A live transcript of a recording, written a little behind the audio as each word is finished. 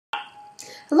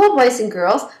Hello boys and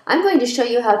girls, I'm going to show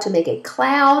you how to make a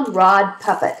clown rod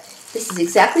puppet. This is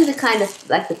exactly the kind of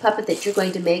like the puppet that you're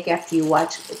going to make after you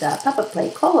watch the puppet play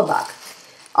Kolobok.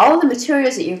 All of the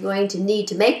materials that you're going to need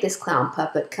to make this clown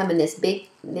puppet come in this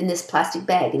plastic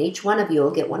bag, and each one of you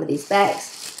will get one of these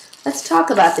bags. Let's talk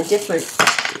about each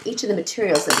of the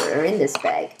materials that are in this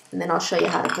bag, and then I'll show you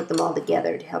how to put them all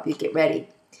together to help you get ready.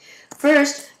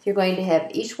 First, you're going to have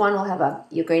a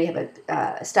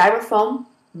styrofoam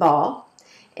ball.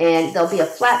 And there'll be a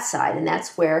flat side, and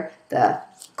that's where the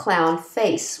clown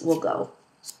face will go,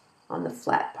 on the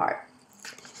flat part.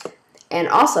 And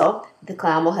also, the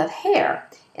clown will have hair,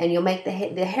 and you'll make the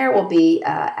hair will be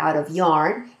out of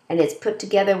yarn, and it's held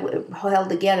together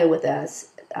with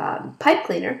a pipe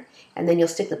cleaner, and then you'll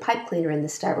stick the pipe cleaner in the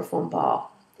styrofoam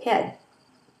ball head.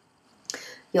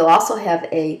 You'll also have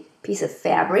a piece of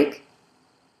fabric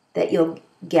that you'll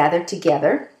gather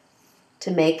together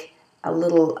to make a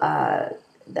little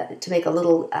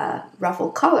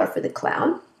ruffled collar for the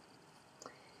clown.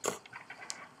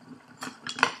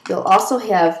 You'll also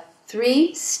have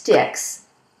 3 sticks,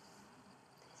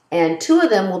 and 2 of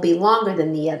them will be longer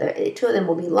than the other. 2 of them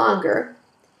will be longer,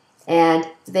 and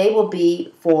they will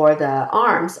be for the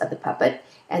arms of the puppet,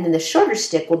 and then the shorter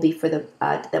stick will be for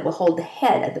that will hold the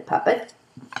head of the puppet.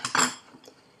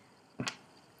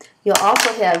 You'll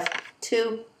also have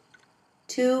two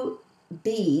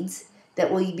beads that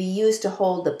will be used to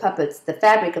hold the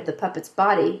fabric of the puppet's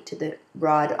body to the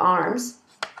rod arms.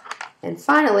 And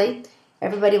finally,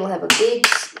 everybody will have a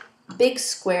big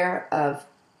square of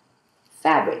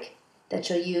fabric that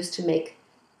you'll use to make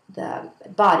the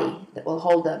body that will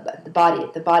hold the body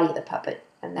of the puppet,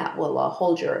 and that will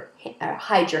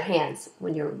hide your hands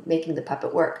when you're making the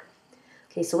puppet work.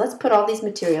 Okay, so let's put all these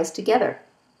materials together.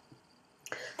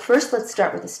 First, let's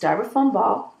start with the styrofoam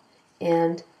ball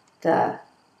and the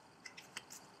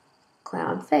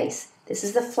clown face. This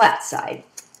is the flat side.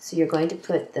 So you're going to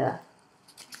put and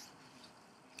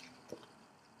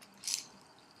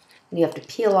you have to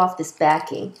peel off this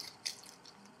backing.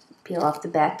 Peel off the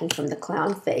backing from the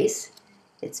clown face.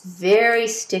 It's very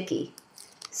sticky.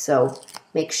 So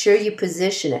make sure you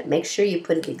position it. Make sure you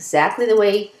put it exactly the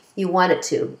way you want it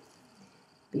to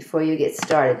before you get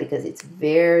started, because it's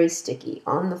very sticky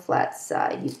on the flat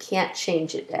side. You can't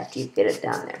change it after you get it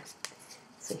down there.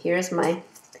 So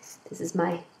this is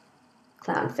my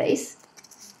clown face.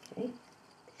 Okay.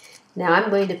 Now I'm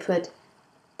going to put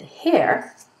the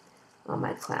hair on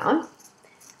my clown.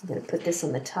 I'm going to put this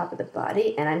on the top of the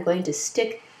body, and I'm going to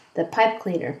stick the pipe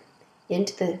cleaner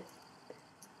into the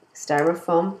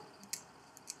styrofoam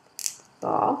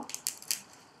ball.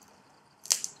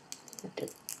 I have to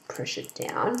push it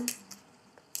down.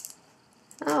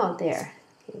 Oh, there.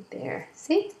 Okay, there.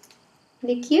 See?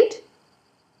 Isn't it cute?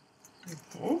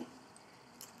 Okay.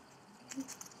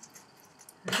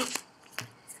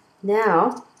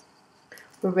 Now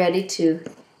we're ready to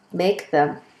make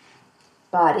the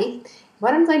body.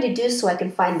 What I'm going to do, so I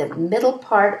can find the middle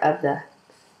part of the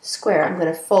square, I'm going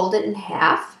to fold it in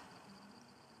half.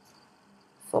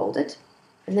 Fold it.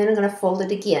 And then I'm going to fold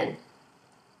it again.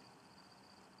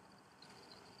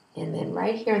 And then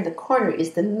right here in the corner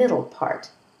is the middle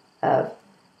part of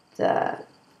the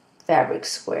fabric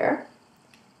square.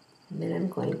 And then I'm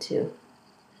going to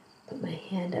put my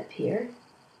hand up here,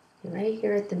 right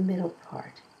here at the middle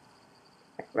part,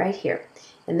 right here.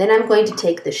 And then I'm going to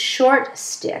take the short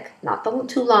stick, not the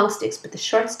 2 long sticks, but the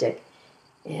short stick,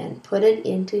 and put it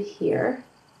into here.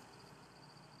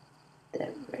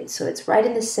 Right, so it's right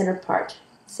in the center part.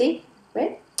 See?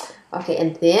 Right? Okay,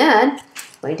 and then I'm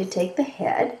going to take the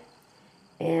head,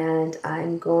 and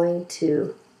I'm going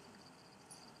to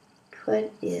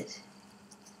put it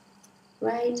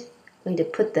right. I'm going to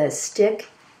put the stick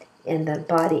and the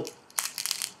body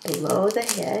below the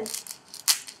head.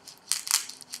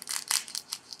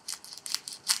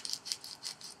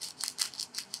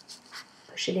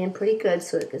 Push it in pretty good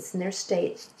so it gets in their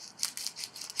state.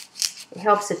 It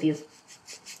helps if you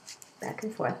back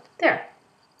and forth. There.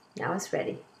 Now it's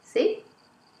ready. See?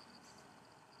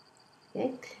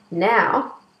 Okay.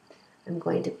 Now I'm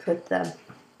going to put the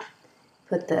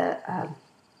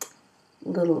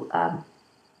little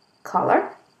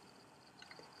collar.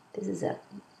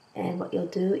 And what you'll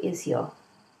do is you'll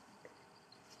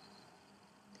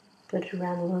put it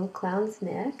around the little clown's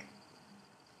neck,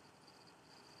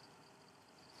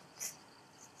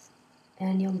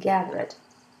 and you'll gather it.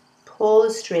 Pull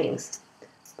the strings.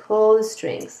 Pull the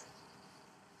strings.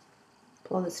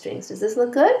 Pull the strings. Does this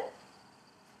look good?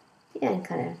 Yeah, and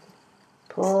kind of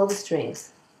pull the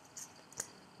strings.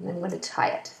 And I'm going to tie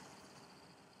it.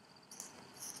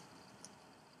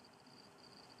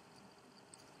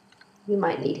 You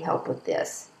might need help with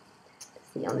this.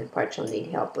 It's the only part you'll need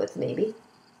help with, maybe.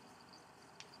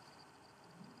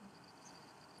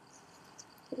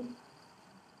 Okay.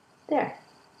 There.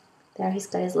 There he's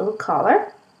got his little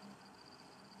collar.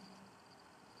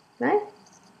 Right?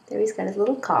 There he's got his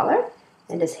little collar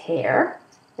and his hair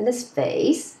and his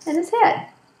face and his head.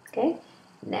 Okay?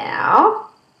 Now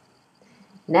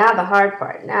the hard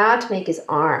part. Now to make his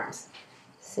arms.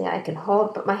 See, I can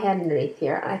put my hand underneath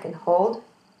here, and I can hold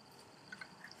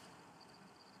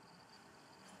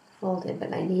him,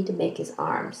 but I need to make his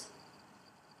arms.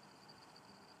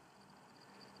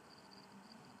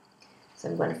 So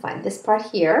I'm going to find this part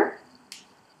here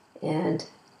and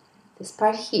this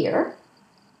part here.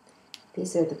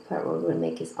 These are the part where we're going to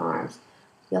make his arms.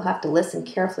 You'll have to listen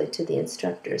carefully to the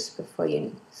instructors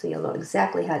so you'll know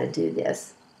exactly how to do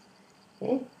this.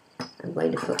 Okay, I'm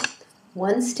going to put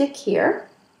one stick here.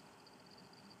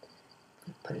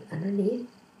 Put it underneath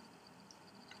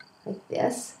like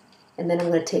this, and then I'm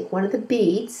going to take one of the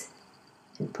beads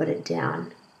and put it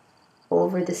down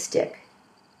over the stick.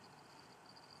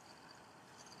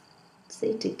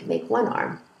 See, to make one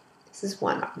arm. This is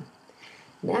one arm.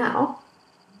 Now,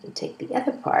 I'm going to take the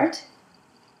other part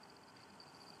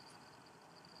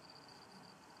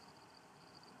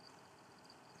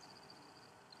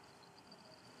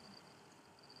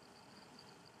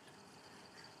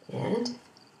and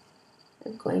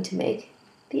I'm going to make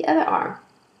the other arm.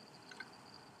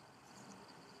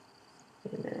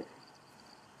 Wait a minute.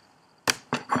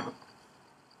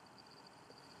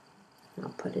 I'll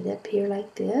put it up here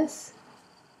like this.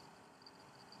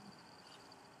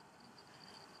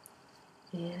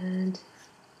 And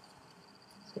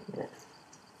wait a minute.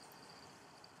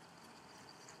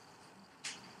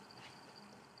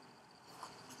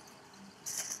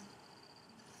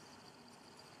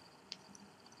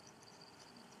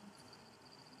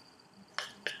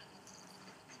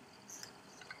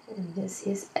 And this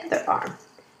is other arm.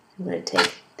 I'm going to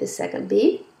take the second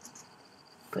bead,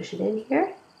 push it in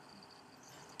here,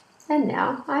 and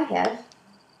now I have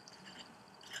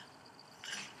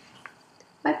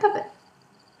my puppet.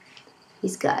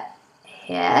 He's got a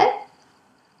head,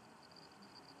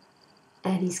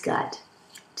 and he's got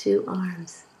two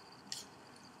arms.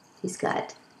 He's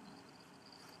got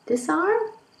this arm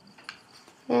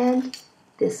and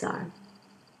this arm.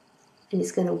 And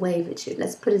he's going to wave at you.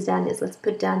 Let's put down his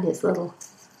little,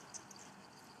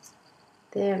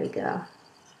 there we go.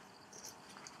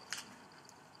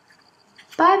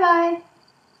 Bye-bye.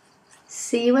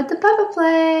 See you at the puppet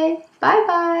play.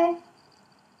 Bye-bye.